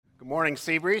Good morning,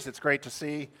 Seabreeze. It's great to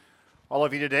see all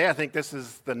of you today. I think this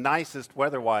is the nicest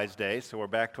weather-wise day, so we're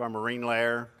back to our marine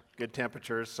lair, good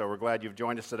temperatures, so we're glad you've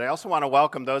joined us today. I also want to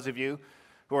welcome those of you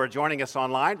who are joining us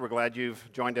online. We're glad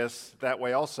you've joined us that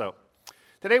way also.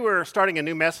 Today we're starting a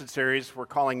new message series we're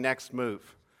calling Next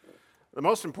Move. The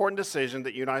most important decision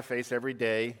that you and I face every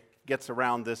day gets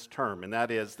around this term, and that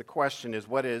is, the question is,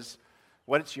 what is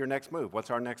your next move?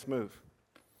 What's our next move?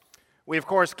 We, of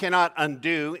course, cannot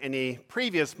undo any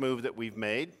previous move that we've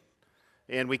made,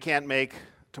 and we can't make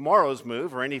tomorrow's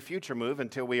move or any future move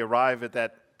until we arrive at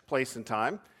that place in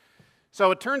time.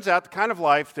 So it turns out the kind of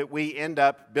life that we end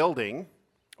up building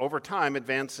over time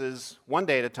advances one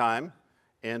day at a time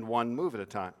and one move at a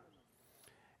time.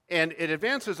 And it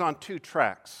advances on two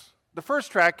tracks. The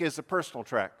first track is a personal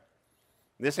track.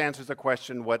 This answers the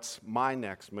question, what's my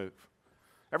next move?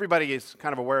 Everybody is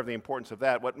kind of aware of the importance of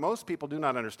that. What most people do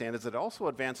not understand is it also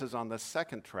advances on the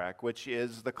second track, which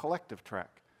is the collective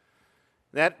track.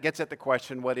 That gets at the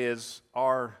question, what is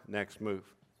our next move?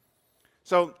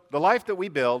 So the life that we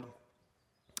build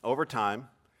over time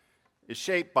is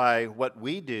shaped by what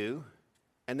we do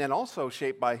and then also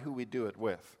shaped by who we do it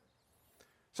with.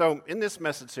 So in this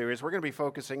message series, we're going to be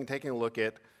focusing and taking a look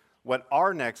at what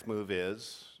our next move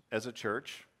is as a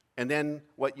church and then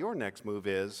what your next move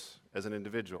is as an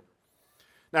individual.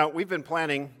 Now, we've been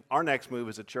planning our next move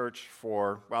as a church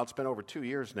for, well, it's been over 2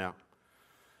 years now.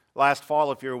 Last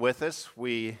fall, if you're with us,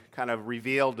 we kind of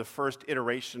revealed the first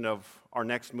iteration of our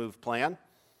next move plan,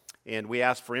 and we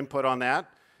asked for input on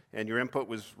that, and your input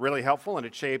was really helpful, and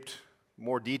it shaped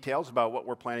more details about what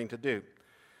we're planning to do.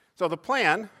 So the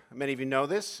plan, many of you know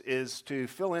this, is to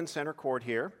fill in center court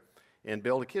here and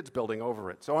build a kids building over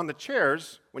it. So on the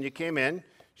chairs, when you came in, you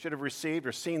should have received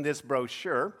or seen this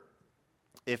brochure.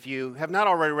 If you have not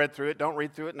already read through it, don't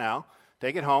read through it now.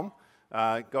 Take it home.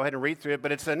 Go ahead and read through it.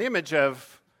 But it's an image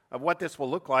of what this will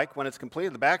look like when it's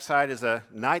completed. The backside is a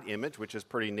night image, which is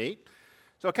pretty neat.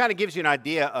 So it kind of gives you an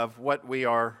idea of what we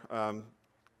are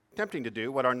attempting to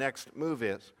do, what our next move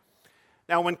is.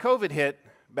 Now, when COVID hit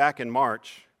back in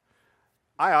March,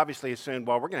 I obviously assumed,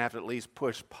 well, we're going to have to at least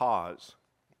push pause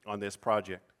on this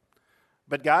project.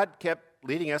 But God kept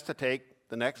leading us to take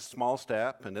the next small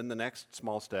step and then the next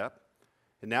small step.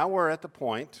 And now we're at the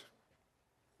point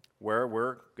where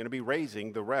we're going to be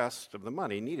raising the rest of the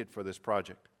money needed for this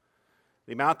project.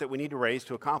 The amount that we need to raise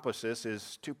to accomplish this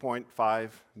is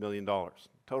 $2.5 million.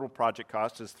 Total project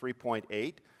cost is $3.8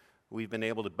 million. We've been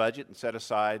able to budget and set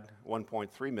aside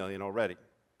 $1.3 million already.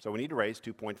 So we need to raise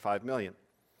 $2.5 million.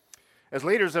 As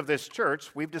leaders of this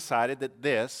church, we've decided that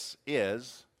this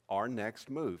is our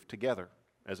next move together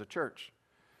as a church.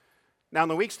 Now, in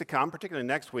the weeks to come, particularly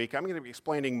next week, I'm going to be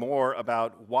explaining more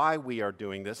about why we are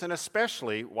doing this, and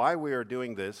especially why we are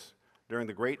doing this during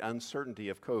the great uncertainty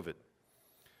of COVID.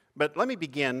 But let me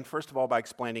begin, first of all, by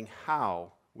explaining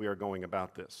how we are going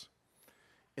about this.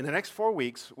 In the next 4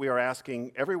 weeks, we are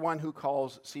asking everyone who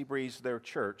calls Seabreeze their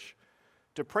church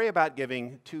to pray about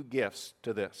giving two gifts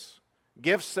to this.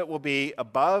 Gifts that will be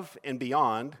above and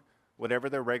beyond whatever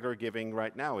their regular giving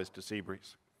right now is to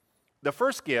Seabreeze. The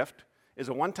first gift is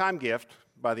a one-time gift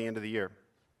by the end of the year.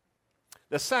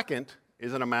 The second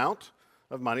is an amount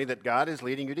of money that God is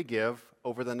leading you to give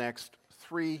over the next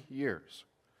 3 years.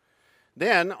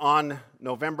 Then on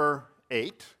November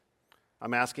 8th,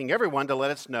 I'm asking everyone to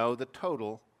let us know the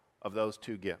total of those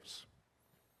two gifts.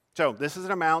 So this is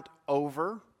an amount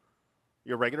over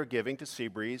your regular giving to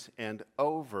Seabreeze and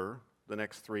over the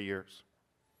next 3 years.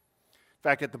 In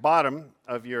fact, at the bottom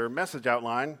of your message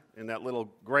outline, in that little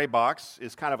gray box,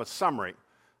 is kind of a summary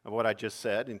of what I just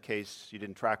said, in case you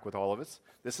didn't track with all of us.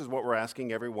 This is what we're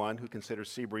asking everyone who considers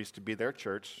Seabreeze to be their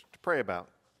church to pray about.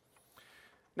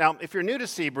 Now, if you're new to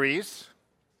Seabreeze,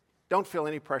 don't feel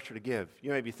any pressure to give.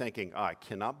 You may be thinking, I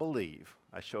cannot believe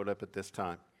I showed up at this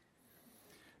time.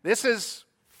 This is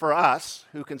for us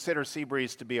who consider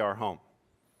Seabreeze to be our home.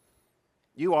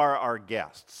 You are our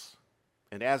guests.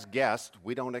 And as guests,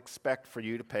 we don't expect for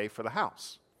you to pay for the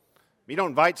house. You don't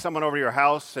invite someone over to your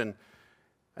house and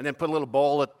then put a little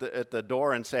bowl at the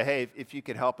door and say, hey, if you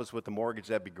could help us with the mortgage,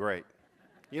 that'd be great.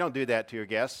 You don't do that to your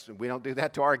guests, and we don't do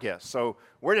that to our guests. So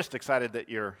we're just excited that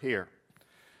you're here.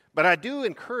 But I do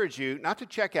encourage you not to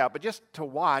check out, but just to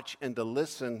watch and to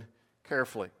listen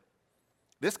carefully.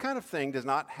 This kind of thing does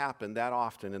not happen that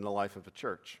often in the life of a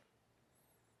church.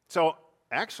 So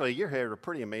actually, you're here at a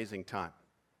pretty amazing time.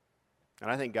 And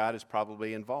I think God is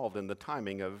probably involved in the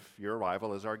timing of your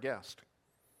arrival as our guest.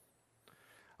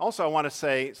 Also, I want to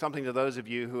say something to those of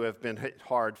you who have been hit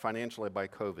hard financially by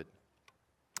COVID.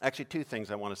 Actually, two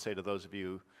things I want to say to those of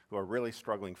you who are really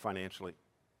struggling financially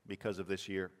because of this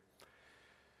year.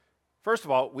 First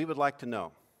of all, we would like to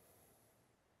know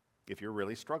if you're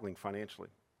really struggling financially,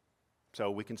 so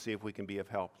we can see if we can be of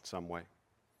help in some way.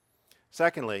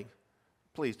 Secondly,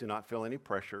 please do not feel any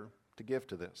pressure to give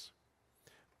to this.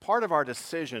 Part of our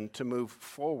decision to move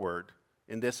forward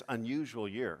in this unusual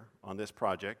year on this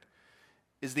project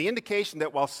is the indication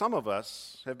that while some of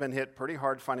us have been hit pretty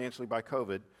hard financially by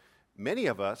COVID, many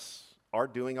of us are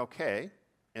doing okay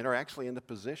and are actually in the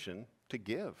position to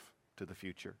give to the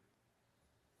future.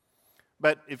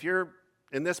 But if you're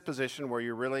in this position where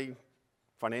you're really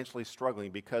financially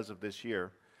struggling because of this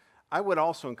year, I would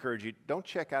also encourage you, don't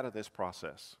check out of this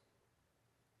process.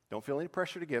 Don't feel any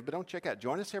pressure to give, but don't check out.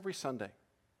 Join us every Sunday.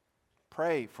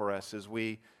 Pray for us as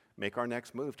we make our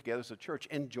next move together as a church,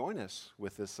 and join us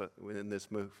with this in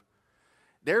this move.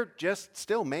 There just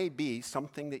still may be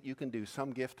something that you can do,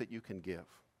 some gift that you can give.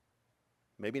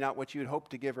 Maybe not what you'd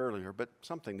hoped to give earlier, but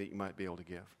something that you might be able to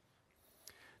give.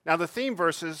 Now, the theme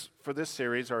verses for this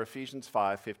series are Ephesians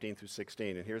 5:15 through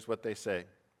 16, and here's what they say.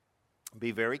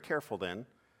 Be very careful then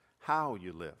how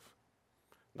you live,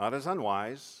 not as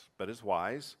unwise, but as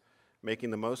wise,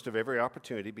 making the most of every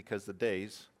opportunity because the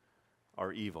days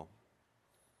are evil.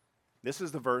 This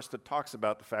is the verse that talks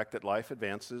about the fact that life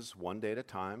advances one day at a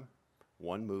time,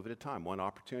 one move at a time, one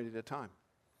opportunity at a time.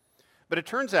 But it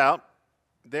turns out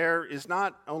there is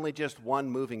not only just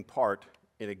one moving part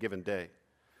in a given day.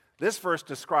 This verse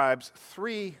describes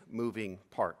three moving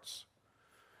parts.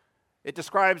 It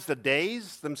describes the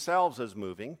days themselves as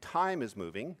moving, time is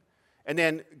moving, and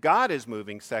then God is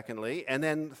moving, secondly, and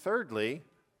then thirdly,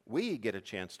 we get a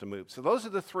chance to move. So those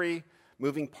are the three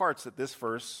moving parts that this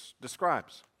verse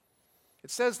describes. It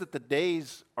says that the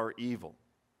days are evil.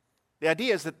 The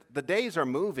idea is that the days are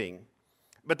moving,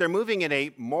 but they're moving in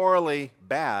a morally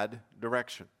bad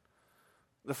direction.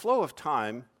 The flow of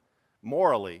time,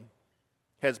 morally,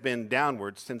 has been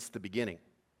downward since the beginning,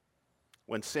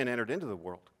 when sin entered into the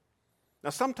world.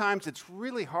 Now, sometimes it's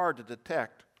really hard to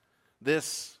detect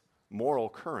this moral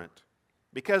current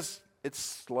because it's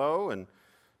slow and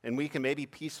we can maybe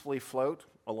peacefully float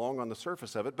along on the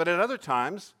surface of it. But at other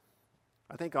times,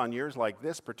 I think on years like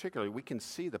this particularly, we can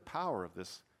see the power of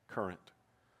this current.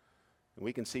 And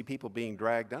we can see people being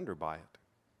dragged under by it.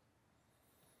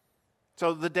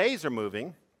 So the days are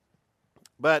moving,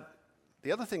 but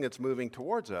the other thing that's moving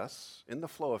towards us in the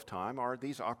flow of time are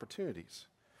these opportunities.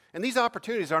 And these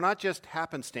opportunities are not just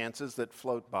happenstances that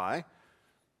float by.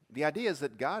 The idea is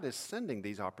that God is sending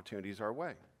these opportunities our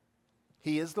way.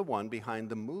 He is the one behind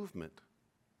the movement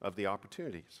of the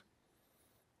opportunities.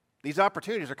 These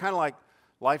opportunities are kind of like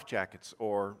life jackets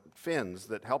or fins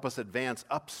that help us advance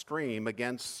upstream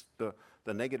against the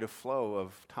negative flow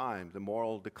of time, the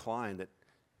moral decline that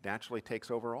naturally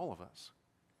takes over all of us.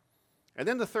 And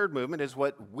then the third movement is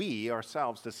what we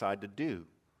ourselves decide to do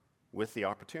with the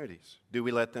opportunities. Do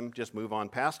we let them just move on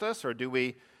past us, or do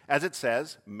we, as it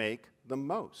says, make the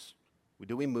most?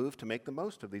 Do we move to make the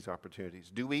most of these opportunities?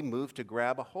 Do we move to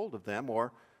grab a hold of them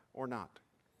or not?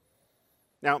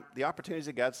 Now, the opportunities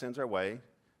that God sends our way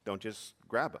don't just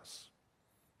grab us.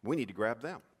 We need to grab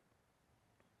them.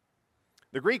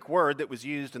 The Greek word that was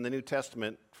used in the New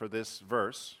Testament for this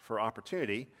verse, for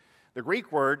opportunity, the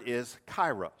Greek word is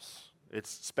kairos. It's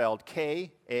spelled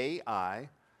K-A-I-R-O-S,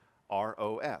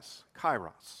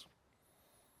 kairos.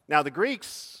 Now, the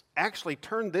Greeks actually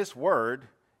turned this word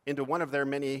into one of their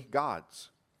many gods.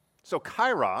 So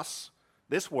kairos,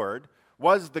 this word,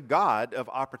 was the god of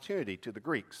opportunity to the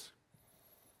Greeks.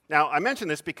 Now, I mention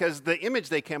this because the image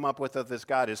they came up with of this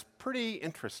God is pretty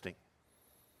interesting.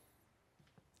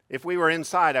 If we were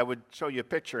inside, I would show you a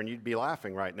picture and you'd be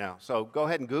laughing right now. So go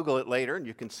ahead and Google it later and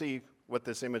you can see what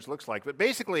this image looks like. But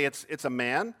basically, it's a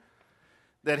man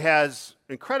that has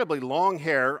incredibly long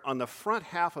hair on the front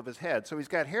half of his head. So he's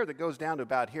got hair that goes down to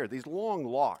about here, these long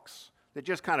locks that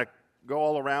just kind of go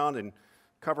all around and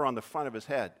cover on the front of his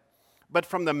head. But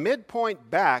from the midpoint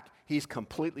back, he's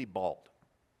completely bald.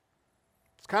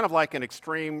 It's kind of like an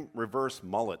extreme reverse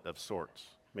mullet of sorts.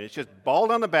 I mean, it's just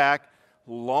bald on the back,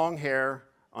 long hair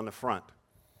on the front.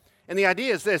 And the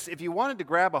idea is this: if you wanted to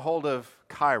grab a hold of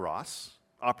kairos,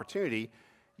 opportunity,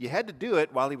 you had to do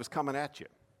it while he was coming at you.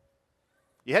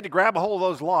 You had to grab a hold of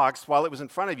those locks while it was in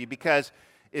front of you, because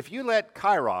if you let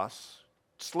kairos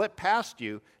slip past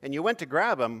you and you went to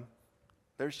grab him,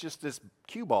 there's just this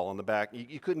cue ball on the back.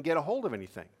 You couldn't get a hold of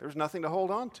anything. There's nothing to hold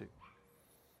on to.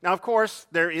 Now, of course,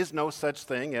 there is no such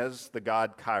thing as the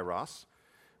god Kairos,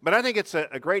 but I think it's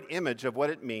a great image of what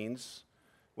it means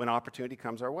when opportunity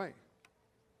comes our way.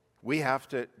 We have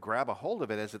to grab a hold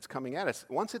of it as it's coming at us.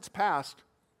 Once it's passed,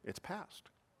 it's passed.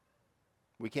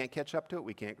 We can't catch up to it.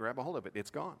 We can't grab a hold of it.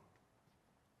 It's gone.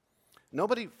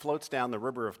 Nobody floats down the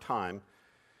river of time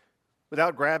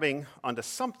without grabbing onto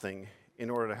something in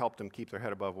order to help them keep their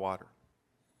head above water.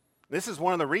 This is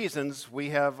one of the reasons we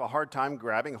have a hard time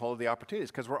grabbing hold of the opportunities,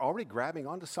 because we're already grabbing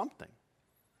onto something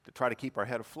to try to keep our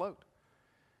head afloat.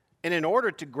 And in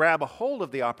order to grab a hold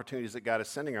of the opportunities that God is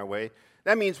sending our way,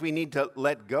 that means we need to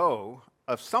let go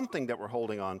of something that we're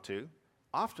holding on to,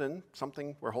 often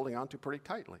something we're holding on to pretty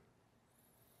tightly.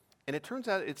 And it turns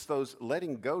out it's those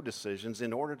letting go decisions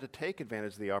in order to take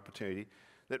advantage of the opportunity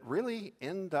that really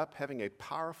end up having a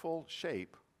powerful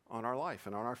shape on our life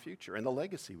and on our future and the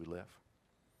legacy we live.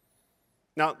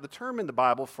 Now, the term in the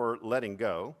Bible for letting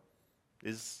go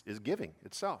is giving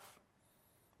itself.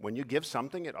 When you give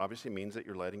something, it obviously means that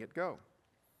you're letting it go.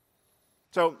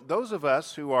 So those of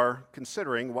us who are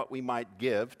considering what we might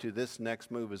give to this next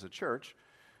move as a church,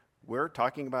 we're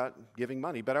talking about giving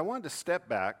money. But I wanted to step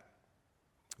back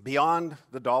beyond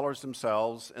the dollars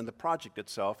themselves and the project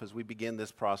itself as we begin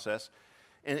this process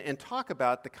and talk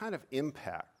about the kind of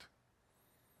impact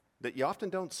that you often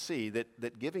don't see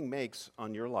that giving makes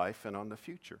on your life and on the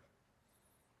future.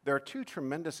 There are two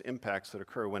tremendous impacts that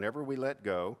occur whenever we let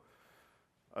go,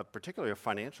 particularly of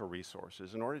financial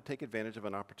resources, in order to take advantage of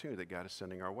an opportunity that God is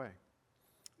sending our way.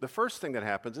 The first thing that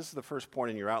happens, this is the first point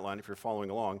in your outline if you're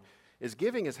following along, is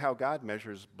giving is how God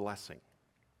measures blessing.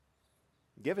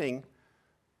 Giving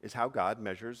is how God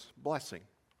measures blessing.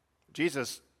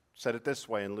 Jesus said it this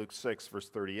way in Luke 6, verse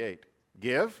 38.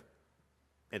 Give,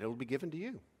 and it'll be given to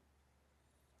you.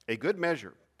 A good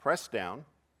measure, pressed down,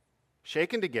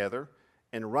 shaken together,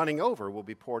 and running over will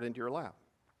be poured into your lap.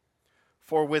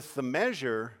 For with the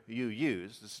measure you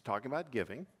use, this is talking about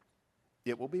giving,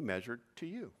 it will be measured to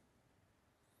you.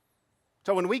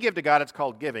 So when we give to God, it's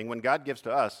called giving. When God gives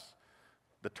to us,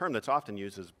 the term that's often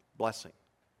used is blessing.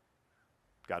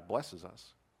 God blesses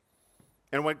us.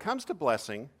 And when it comes to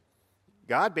blessing,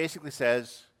 God basically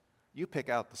says, you pick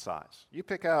out the size. You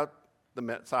pick out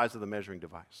the size of the measuring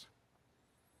device.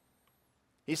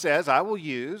 He says, I will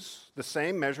use the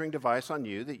same measuring device on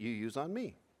you that you use on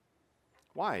me.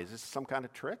 Why? Is this some kind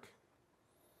of trick?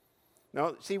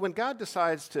 No, see, when God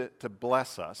decides to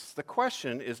bless us, the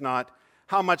question is not,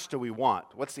 how much do we want?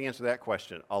 What's the answer to that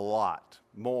question? A lot,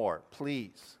 more,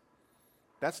 please.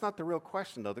 That's not the real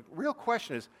question, though. The real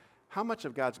question is, how much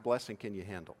of God's blessing can you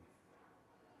handle?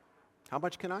 How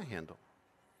much can I handle?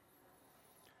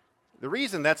 The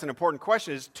reason that's an important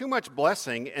question is too much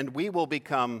blessing and we will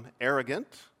become arrogant,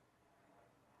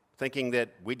 thinking that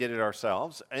we did it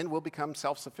ourselves, and we'll become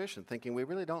self-sufficient, thinking we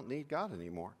really don't need God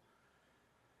anymore.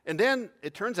 And then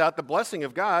it turns out the blessing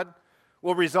of God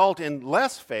will result in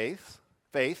less faith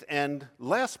and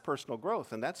less personal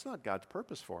growth, and that's not God's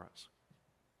purpose for us.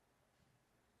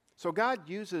 So God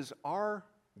uses our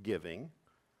giving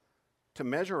to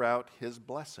measure out his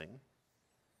blessing,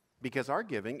 because our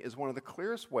giving is one of the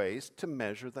clearest ways to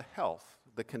measure the health,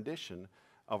 the condition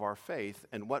of our faith,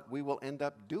 and what we will end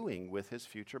up doing with his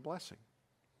future blessing.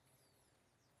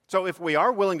 So if we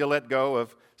are willing to let go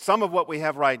of some of what we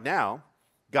have right now,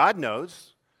 God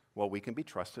knows, well, we can be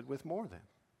trusted with more then.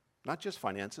 Not just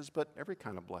finances, but every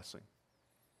kind of blessing.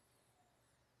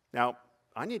 Now,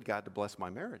 I need God to bless my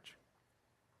marriage.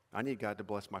 I need God to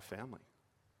bless my family.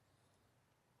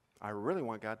 I really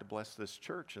want God to bless this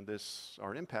church and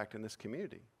our impact in this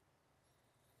community.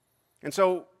 And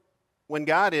so when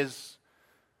God is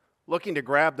looking to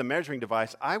grab the measuring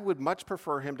device, I would much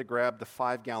prefer him to grab the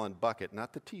 5-gallon bucket,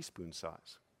 not the teaspoon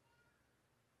size.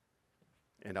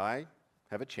 And I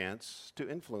have a chance to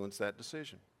influence that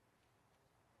decision.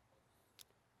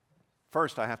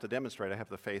 First, I have to demonstrate I have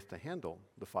the faith to handle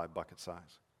the 5-bucket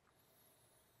size.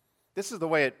 This is the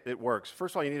way it works.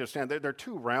 First of all, you need to understand there are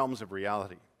two realms of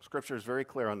reality. Scripture is very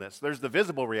clear on this. There's the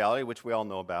visible reality, which we all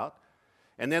know about,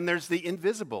 and then there's the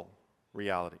invisible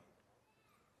reality.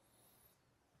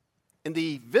 In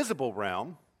the visible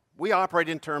realm, we operate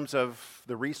in terms of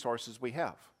the resources we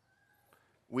have.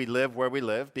 We live where we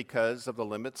live because of the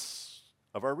limits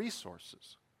of our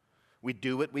resources. We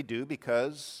do what we do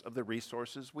because of the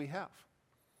resources we have.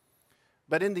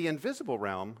 But in the invisible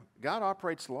realm, God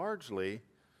operates largely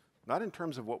not in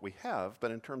terms of what we have,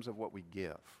 but in terms of what we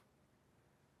give.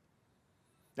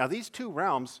 Now, these two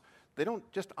realms, they don't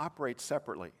just operate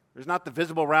separately. There's not the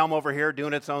visible realm over here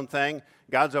doing its own thing,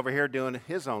 God's over here doing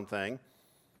his own thing.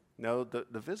 No, the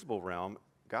visible realm,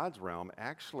 God's realm,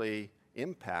 actually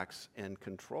impacts and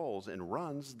controls and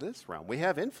runs this realm. We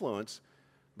have influence,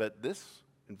 but this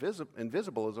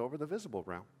invisible is over the visible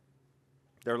realm.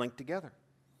 They're linked together.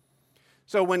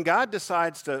 So when God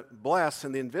decides to bless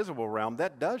in the invisible realm,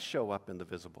 that does show up in the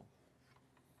visible.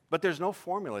 But there's no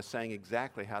formula saying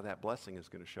exactly how that blessing is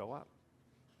going to show up.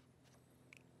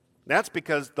 That's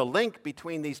because the link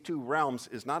between these two realms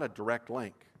is not a direct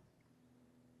link.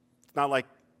 It's not like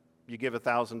you give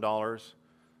 $1,000,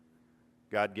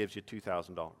 God gives you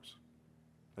 $2,000.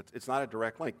 It's not a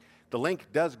direct link. The link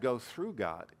does go through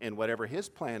God in whatever his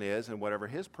plan is and whatever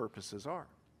his purposes are.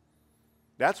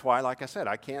 That's why, like I said,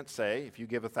 I can't say if you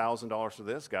give $1,000 to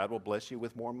this, God will bless you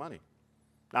with more money.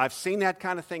 Now, I've seen that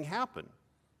kind of thing happen,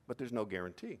 but there's no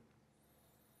guarantee.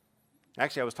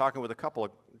 Actually, I was talking with a couple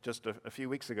just a few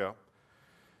weeks ago,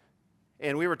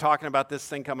 and we were talking about this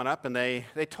thing coming up, and they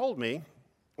told me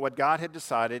what God had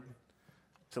decided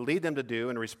to lead them to do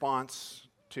in response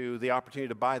to the opportunity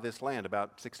to buy this land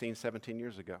about 16, 17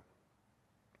 years ago.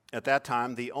 At that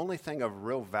time, the only thing of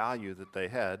real value that they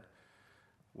had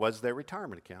was their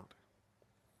retirement account.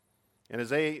 And as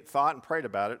they thought and prayed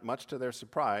about it, much to their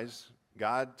surprise,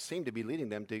 God seemed to be leading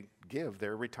them to give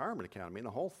their retirement account. I mean, the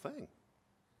whole thing.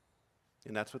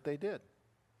 And that's what they did.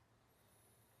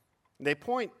 They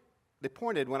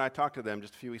pointed, when I talked to them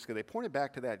just a few weeks ago, they pointed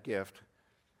back to that gift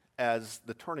as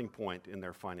the turning point in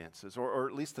their finances, or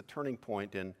at least the turning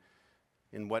point in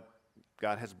what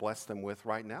God has blessed them with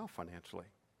right now financially.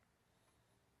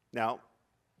 Now,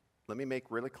 let me make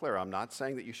really clear, I'm not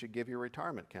saying that you should give your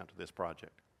retirement account to this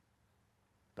project.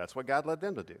 That's what God led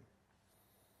them to do.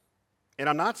 And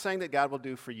I'm not saying that God will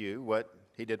do for you what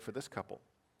he did for this couple.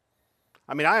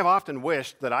 I mean, I have often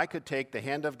wished that I could take the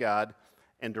hand of God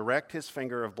and direct his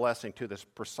finger of blessing to the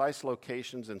precise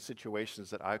locations and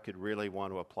situations that I could really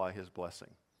want to apply his blessing.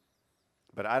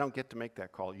 But I don't get to make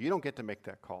that call. You don't get to make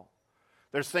that call.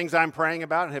 There's things I'm praying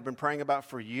about and have been praying about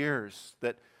for years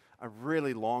that I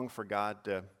really long for God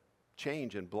to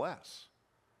change and bless.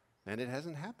 And it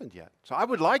hasn't happened yet. So I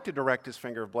would like to direct his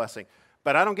finger of blessing,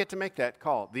 but I don't get to make that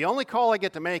call. The only call I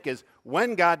get to make is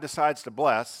when God decides to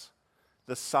bless,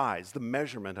 the size, the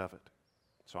measurement of it.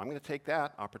 So I'm going to take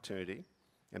that opportunity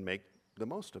and make the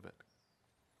most of it.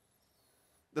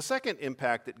 The second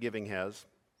impact that giving has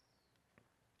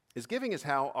is giving is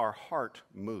how our heart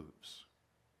moves.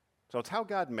 So it's how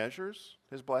God measures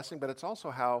his blessing, but it's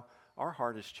also how our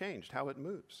heart is changed, how it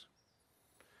moves.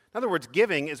 In other words,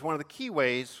 giving is one of the key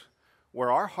ways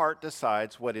where our heart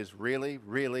decides what is really,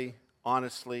 really,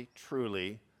 honestly,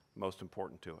 truly most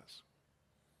important to us.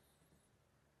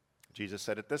 Jesus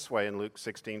said it this way in Luke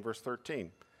 16, verse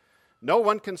 13. No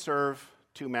one can serve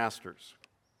two masters.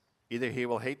 Either he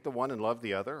will hate the one and love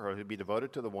the other, or he'll be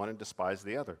devoted to the one and despise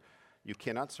the other. You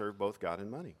cannot serve both God and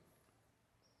money.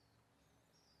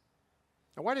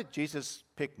 Now, why did Jesus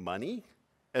pick money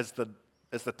as the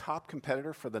top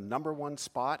competitor for the number one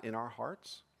spot in our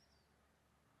hearts?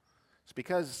 It's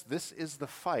because this is the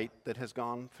fight that has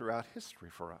gone throughout history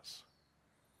for us.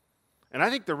 And I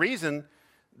think the reason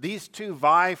these two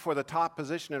vie for the top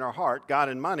position in our heart, God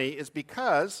and money, is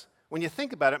because when you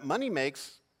think about it, money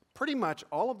makes pretty much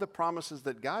all of the promises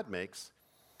that God makes,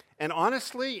 and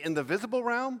honestly, in the visible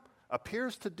realm,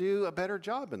 appears to do a better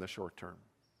job in the short term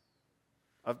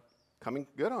of coming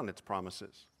good on its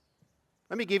promises.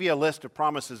 Let me give you a list of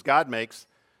promises God makes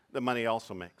that money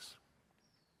also makes.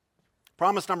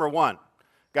 Promise number one,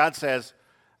 God says,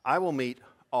 I will meet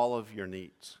all of your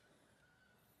needs.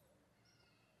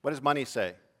 What does money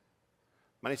say?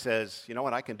 Money says, you know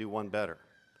what, I can do one better.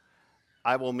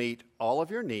 I will meet all of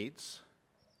your needs,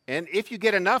 and if you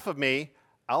get enough of me,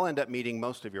 I'll end up meeting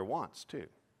most of your wants too.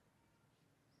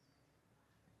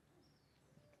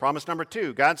 Promise number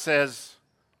two, God says,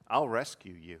 I'll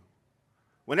rescue you.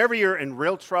 Whenever you're in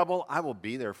real trouble, I will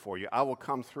be there for you. I will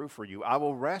come through for you. I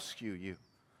will rescue you.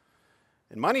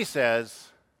 And money says,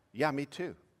 yeah, me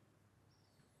too.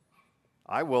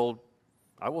 I will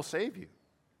save you.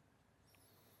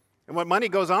 And what money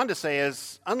goes on to say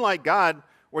is, unlike God,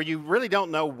 where you really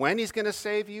don't know when he's going to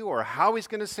save you or how he's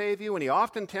going to save you, and he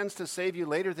often tends to save you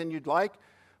later than you'd like,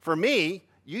 for me,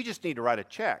 you just need to write a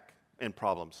check and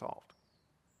problem solved.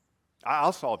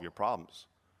 I'll solve your problems.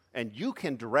 And you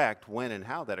can direct when and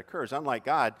how that occurs. Unlike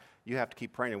God, you have to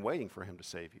keep praying and waiting for him to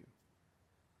save you.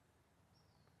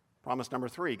 Promise number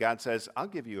three, God says, I'll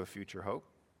give you a future hope.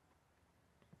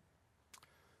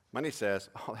 Money says,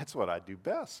 oh, that's what I do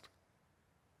best.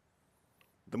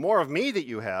 The more of me that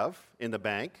you have in the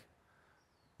bank,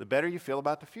 the better you feel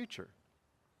about the future.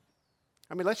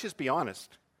 I mean, let's just be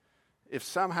honest. If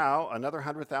somehow another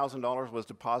 $100,000 was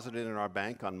deposited in our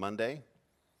bank on Monday,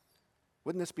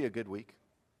 wouldn't this be a good week?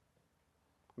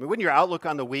 I mean, wouldn't your outlook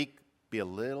on the week be a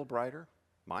little brighter?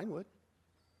 Mine would.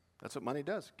 That's what money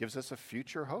does. It gives us a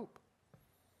future hope.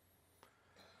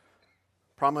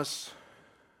 Promise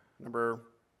number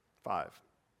 5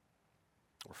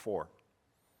 or 4.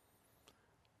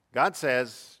 God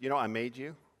says, you know, I made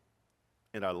you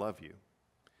and I love you.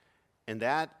 And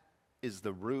that is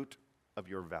the root of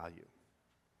your value.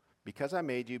 Because I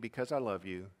made you, because I love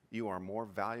you, you are more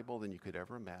valuable than you could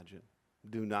ever imagine.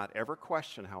 Do not ever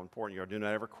question how important you are. Do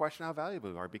not ever question how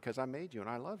valuable you are, because I made you and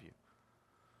I love you.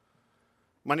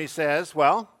 Money says,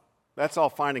 well, that's all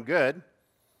fine and good,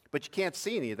 but you can't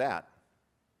see any of that.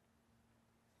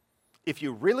 If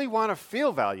you really want to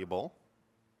feel valuable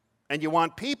and you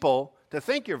want people to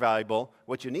think you're valuable,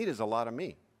 what you need is a lot of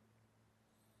me.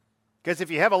 Because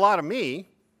if you have a lot of me,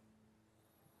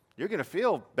 you're going to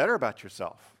feel better about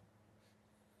yourself.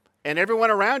 And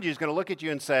everyone around you is going to look at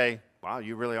you and say, wow,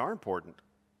 you really are important.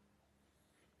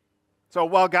 So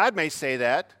while God may say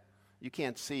that, you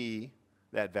can't see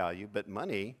that value, but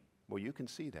money, well, you can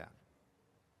see that.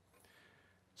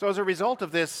 So as a result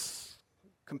of this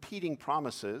competing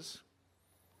promises,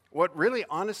 what really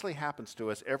honestly happens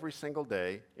to us every single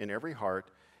day in every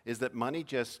heart is that money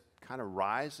just kind of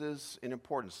rises in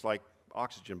importance, like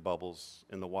oxygen bubbles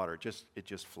in the water. It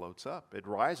just floats up. It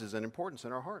rises in importance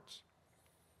in our hearts.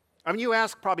 I mean, you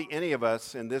ask probably any of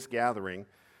us in this gathering,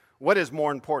 what is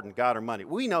more important, God or money?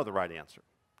 We know the right answer.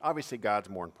 Obviously, God's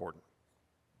more important.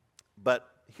 But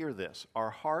hear this,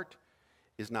 our heart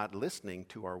is not listening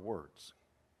to our words.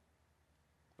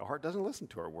 Our heart doesn't listen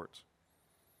to our words.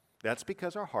 That's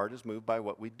because our heart is moved by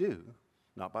what we do,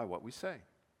 not by what we say.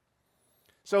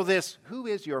 So this, who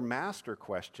is your master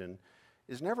question,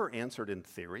 is never answered in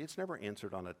theory. It's never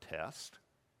answered on a test.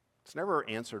 It's never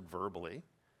answered verbally.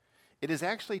 It is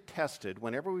actually tested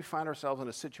whenever we find ourselves in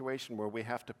a situation where we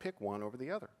have to pick one over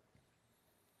the other.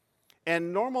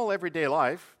 And normal everyday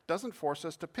life doesn't force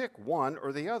us to pick one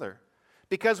or the other,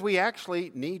 because we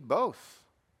actually need both.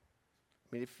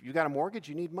 I mean, if you got a mortgage,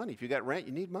 you need money. If you got rent,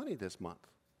 you need money this month.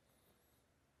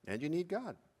 And you need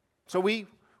God. So we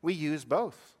use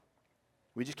both.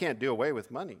 We just can't do away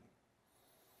with money.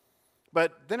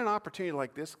 But then an opportunity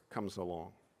like this comes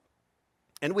along.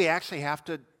 And we actually have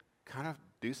to kind of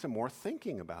do some more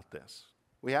thinking about this.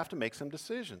 We have to make some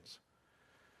decisions.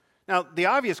 Now, the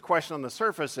obvious question on the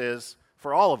surface is,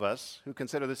 for all of us who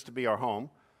consider this to be our home,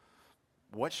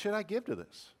 what should I give to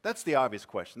this? That's the obvious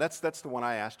question. That's the one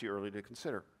I asked you earlier to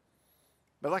consider.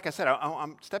 But like I said,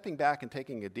 I'm stepping back and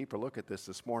taking a deeper look at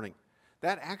this morning.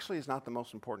 That actually is not the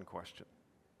most important question.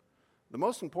 The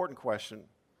most important question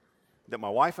that my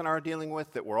wife and I are dealing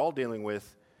with, that we're all dealing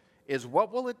with, is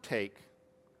what will it take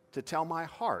to tell my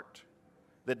heart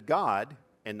that God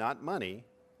and not money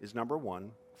is number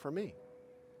one for me?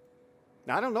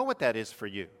 Now, I don't know what that is for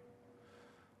you.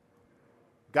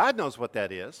 God knows what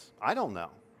that is. I don't know.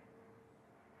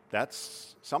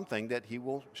 That's something that He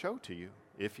will show to you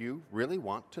if you really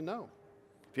want to know.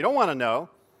 If you don't want to know,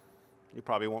 you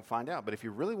probably won't find out. But if you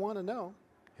really want to know,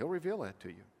 He'll reveal that to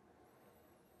you.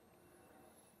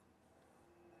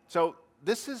 So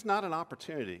this is not an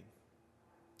opportunity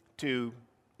to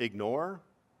ignore,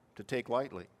 to take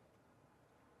lightly.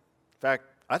 In fact,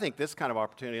 I think this kind of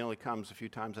opportunity only comes a few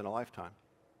times in a lifetime.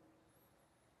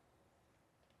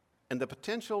 And the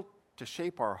potential to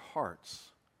shape our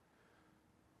hearts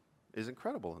is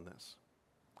incredible in this.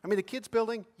 I mean, the kids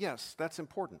building, yes, that's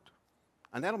important.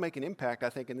 And that'll make an impact, I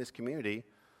think, in this community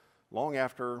long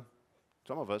after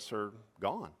some of us are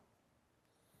gone.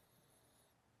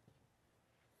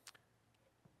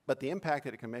 But the impact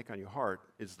that it can make on your heart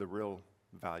is the real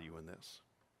value in this.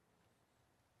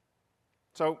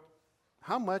 So,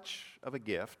 how much of a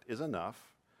gift is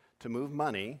enough to move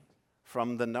money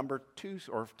from the number two,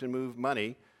 or to move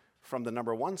money from the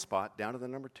number one spot down to the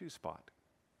number two spot?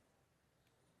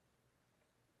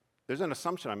 There's an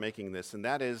assumption I'm making in this, and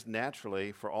that is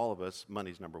naturally for all of us,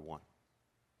 money's number one.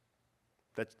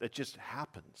 That just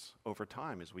happens over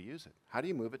time as we use it. How do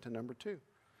you move it to number two?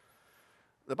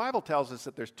 The Bible tells us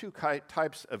that there's two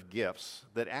types of gifts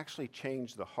that actually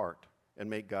change the heart and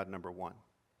make God number one.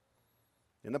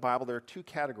 In the Bible, there are two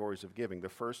categories of giving. The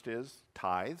first is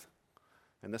tithe,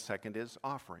 and the second is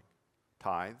offering.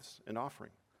 Tithes and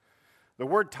offering. The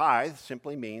word tithe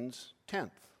simply means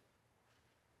tenth.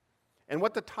 And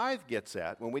what the tithe gets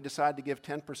at, when we decide to give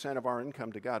 10% of our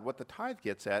income to God, what the tithe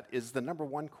gets at is the number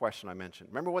one question I mentioned.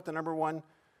 Remember what the number one,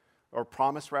 or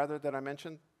promise rather, that I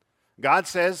mentioned? God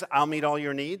says, I'll meet all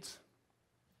your needs.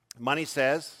 Money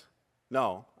says,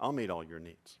 no, I'll meet all your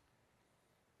needs.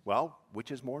 Well, which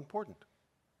is more important?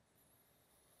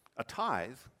 A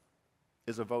tithe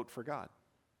is a vote for God.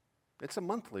 It's a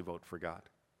monthly vote for God.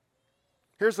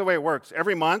 Here's the way it works.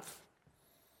 Every month,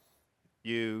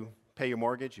 you pay your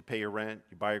mortgage, you pay your rent,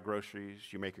 you buy your groceries,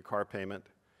 you make your car payment.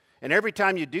 And every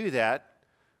time you do that,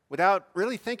 without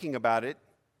really thinking about it,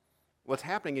 what's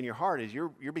happening in your heart is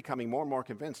you're becoming more and more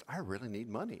convinced, I really need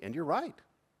money. And you're right.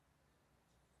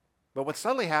 But what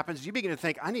suddenly happens is you begin to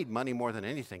think, I need money more than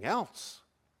anything else.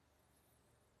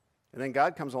 And then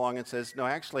God comes along and says, no,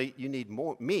 actually, you need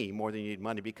me more than you need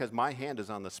money, because my hand is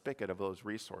on the spigot of those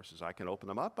resources. I can open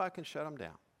them up, I can shut them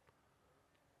down.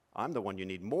 I'm the one you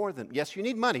need more than, yes, you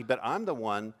need money, but I'm the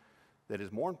one that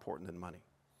is more important than money.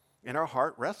 And our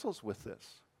heart wrestles with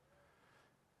this.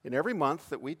 In every month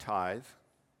that we tithe,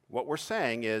 what we're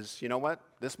saying is, you know what,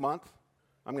 this month,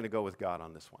 I'm going to go with God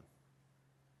on this one.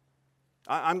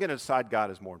 I'm going to decide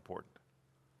God is more important.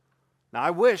 Now,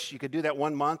 I wish you could do that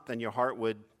one month and your heart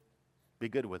would be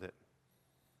good with it.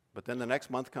 But then the next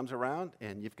month comes around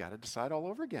and you've got to decide all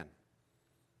over again.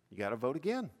 You got to vote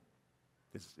again.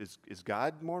 Is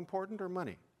God more important or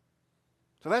money?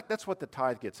 So that's what the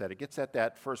tithe gets at. It gets at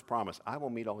that first promise, I will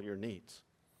meet all your needs.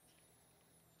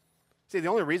 See, the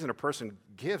only reason a person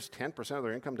gives 10% of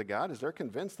their income to God is they're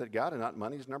convinced that God and not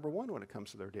money is number one when it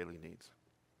comes to their daily needs.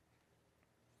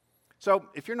 So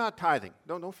if you're not tithing,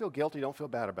 don't feel guilty, don't feel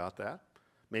bad about that.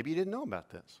 Maybe you didn't know about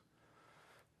this.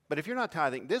 But if you're not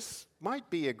tithing, this might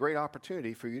be a great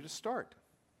opportunity for you to start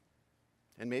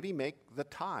and maybe make the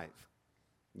tithe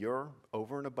your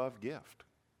over and above gift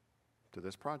to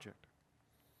this project.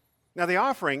 Now, the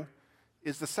offering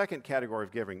is the second category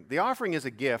of giving. The offering is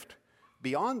a gift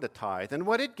beyond the tithe, and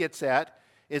what it gets at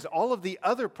is all of the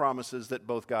other promises that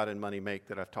both God and money make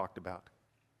that I've talked about.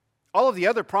 All of the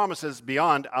other promises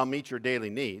beyond I'll meet your daily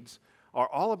needs are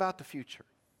all about the future.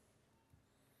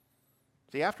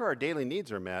 See, after our daily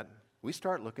needs are met, we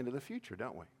start looking to the future,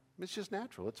 don't we? It's just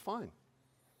natural. It's fine.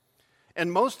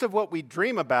 And most of what we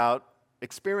dream about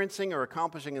experiencing or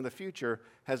accomplishing in the future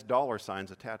has dollar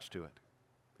signs attached to it.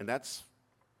 And that's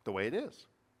the way it is.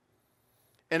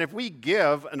 And if we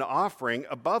give an offering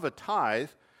above a tithe,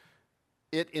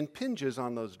 it impinges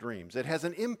on those dreams. It has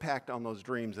an impact on those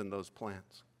dreams and those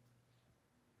plans.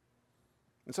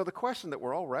 And so the question that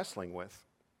we're all wrestling with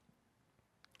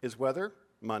is whether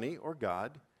money or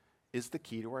God is the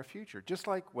key to our future, just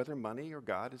like whether money or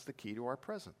God is the key to our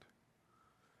present.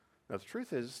 Now, the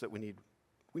truth is that we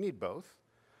need both,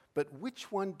 but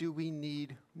which one do we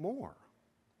need more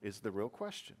is the real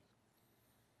question.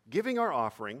 Giving our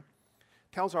offering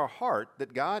tells our heart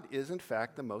that God is, in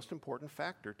fact, the most important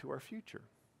factor to our future.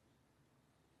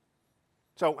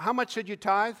 So how much should you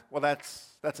tithe? Well,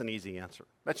 that's an easy answer.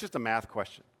 That's just a math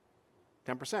question.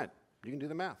 10%. You can do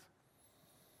the math.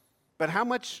 But how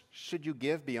much should you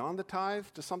give beyond the tithe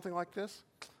to something like this?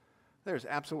 There's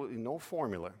absolutely no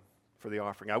formula for the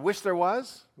offering. I wish there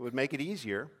was. It would make it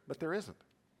easier, but there isn't.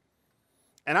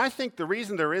 And I think the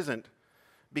reason there isn't,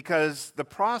 because the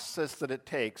process that it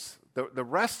takes, the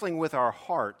wrestling with our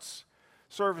hearts,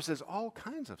 services all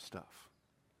kinds of stuff.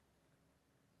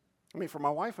 I mean, for my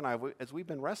wife and I, as we've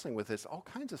been wrestling with this, all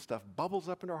kinds of stuff bubbles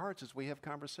up in our hearts as we have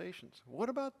conversations. What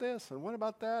about this? And what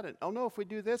about that? And, oh no, if we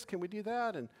do this, can we do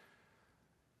that?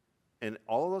 And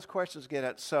all of those questions get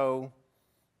at, so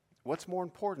what's more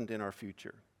important in our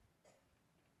future?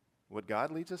 What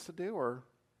God leads us to do or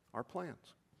our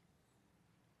plans?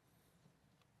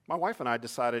 My wife and I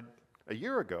decided a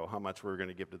year ago how much we were going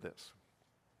to give to this.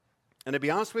 And to be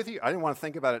honest with you, I didn't want to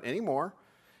think about it anymore,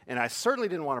 and I certainly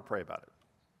didn't want to pray about it.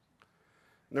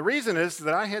 And the reason is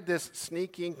that I had this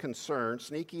sneaky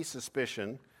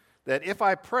suspicion that if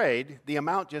I prayed, the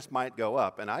amount just might go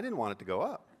up, and I didn't want it to go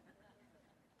up.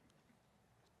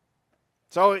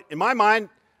 So in my mind,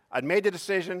 I'd made the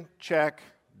decision, check,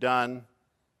 done.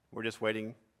 We're just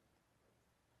waiting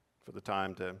for the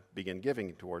time to begin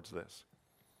giving towards this.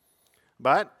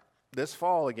 But this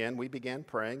fall, again, we began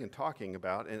praying and talking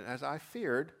about, and as I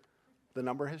feared, the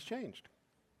number has changed.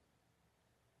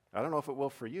 I don't know if it will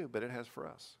for you, but it has for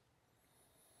us.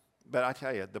 But I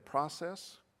tell you, the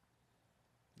process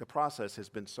has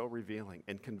been so revealing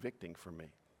and convicting for me.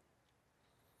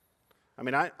 I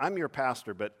mean, I'm your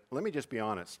pastor, but let me just be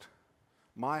honest.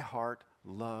 My heart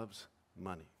loves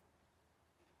money.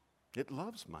 It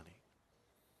loves money.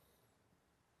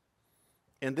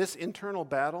 And this internal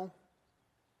battle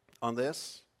on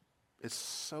this is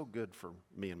so good for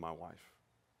me and my wife.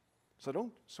 So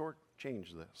don't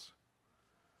shortchange this.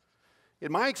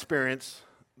 In my experience,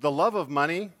 the love of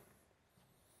money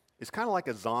is kind of like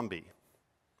a zombie.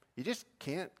 You just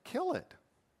can't kill it.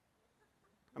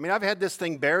 I mean, I've had this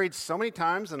thing buried so many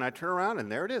times, and I turn around,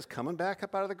 and there it is, coming back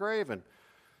up out of the grave and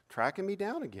tracking me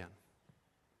down again.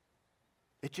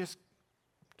 It just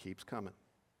keeps coming.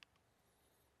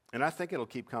 And I think it'll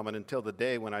keep coming until the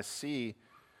day when I see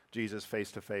Jesus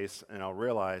face to face, and I'll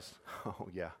realize, oh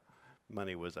yeah,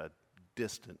 money was a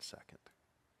distant second.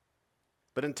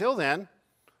 But until then,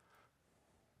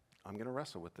 I'm going to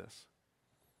wrestle with this.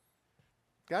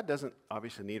 God doesn't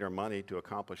obviously need our money to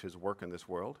accomplish his work in this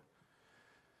world.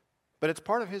 But it's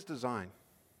part of his design.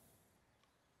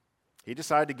 He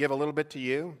decided to give a little bit to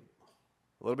you,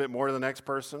 a little bit more to the next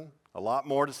person, a lot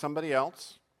more to somebody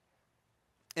else.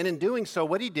 And in doing so,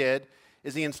 what he did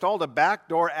is he installed a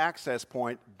backdoor access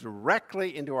point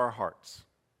directly into our hearts.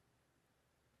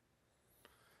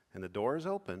 And the door is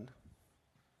opened,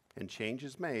 and change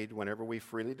is made whenever we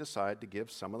freely decide to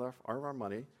give some of our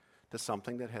money to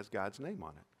something that has God's name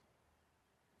on it.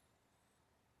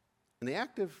 And the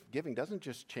act of giving doesn't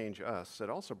just change us, it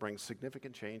also brings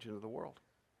significant change into the world.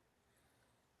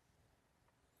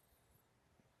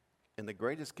 And the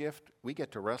greatest gift, we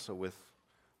get to wrestle with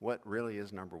what really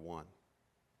is number one.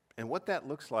 And what that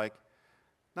looks like,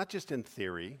 not just in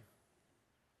theory,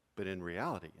 but in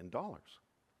reality, in dollars.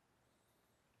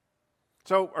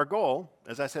 So our goal,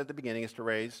 as I said at the beginning, is to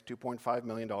raise $2.5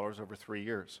 million over 3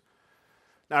 years.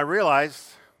 Now I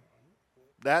realize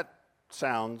that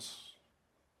sounds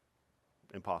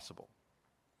impossible,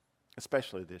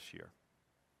 especially this year.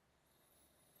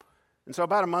 And so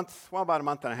about a month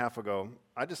and a half ago,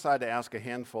 I decided to ask a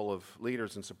handful of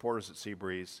leaders and supporters at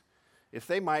Seabreeze if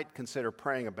they might consider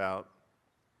praying about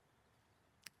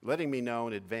letting me know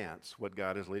in advance what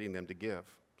God is leading them to give,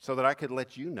 so that I could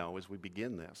let you know as we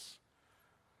begin this.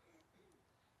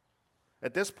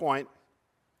 At this point,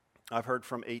 I've heard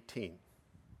from 18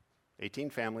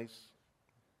 families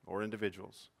or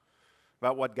individuals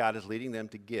about what God is leading them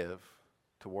to give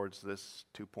towards this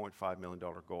 $2.5 million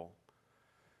goal.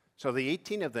 So the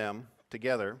 18 of them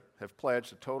together have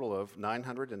pledged a total of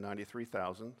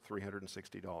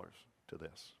 $993,360 to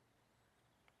this.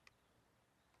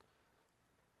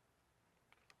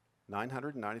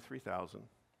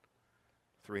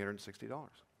 $993,360.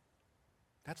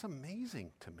 That's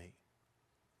amazing to me.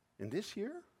 In this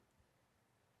year?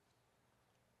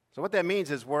 So what that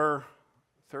means is we're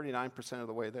 39% of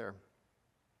the way there.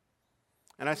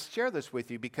 And I share this with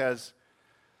you because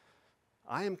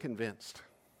I am convinced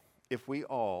if we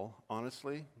all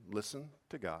honestly listen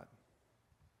to God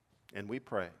and we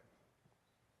pray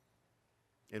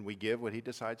and we give what he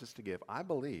decides us to give, I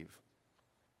believe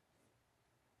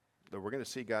that we're going to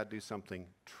see God do something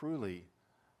truly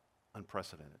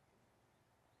unprecedented.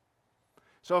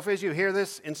 So if as you hear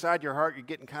this inside your heart, you're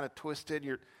getting kind of twisted,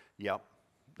 yep,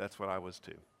 that's what I was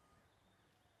too.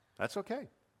 That's okay.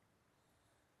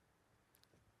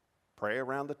 Pray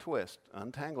around the twist.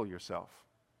 Untangle yourself.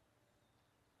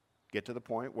 Get to the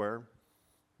point where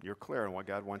you're clear on what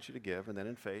God wants you to give, and then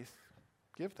in faith,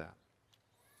 give that.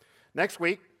 Next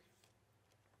week,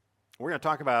 we're going to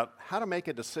talk about how to make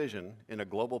a decision in a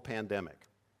global pandemic.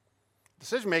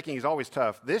 Decision making is always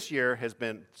tough. This year has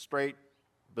been straight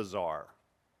bizarre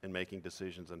in making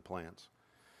decisions and plans.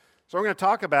 So we're going to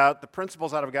talk about the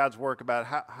principles out of God's work about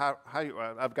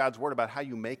God's word about how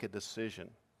you make a decision.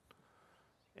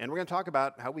 And we're going to talk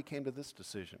about how we came to this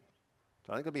decision.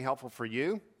 So I think it'll be helpful for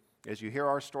you as you hear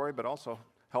our story, but also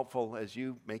helpful as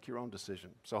you make your own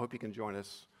decision. So I hope you can join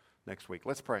us next week.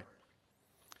 Let's pray.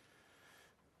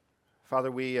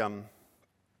 Father, we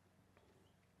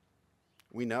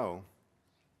know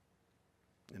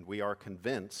and we are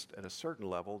convinced at a certain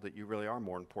level that you really are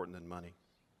more important than money.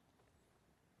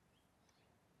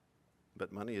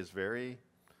 But money is very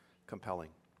compelling,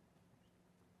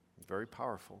 very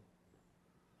powerful.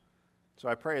 So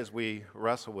I pray as we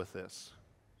wrestle with this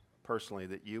personally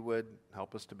that you would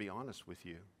help us to be honest with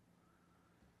you.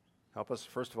 Help us,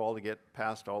 first of all, to get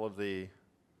past all of the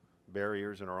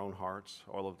barriers in our own hearts,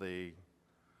 all of the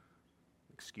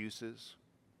excuses,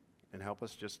 and help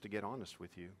us just to get honest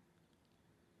with you.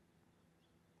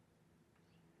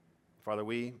 Father,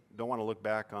 we don't want to look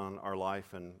back on our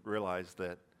life and realize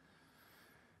that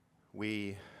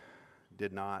we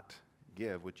did not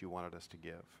give what you wanted us to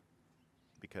give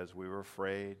because we were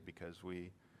afraid, because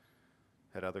we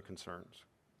had other concerns.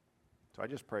 So I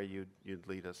just pray you'd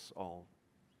lead us all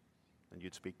and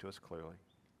you'd speak to us clearly.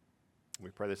 We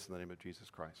pray this in the name of Jesus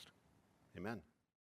Christ. Amen.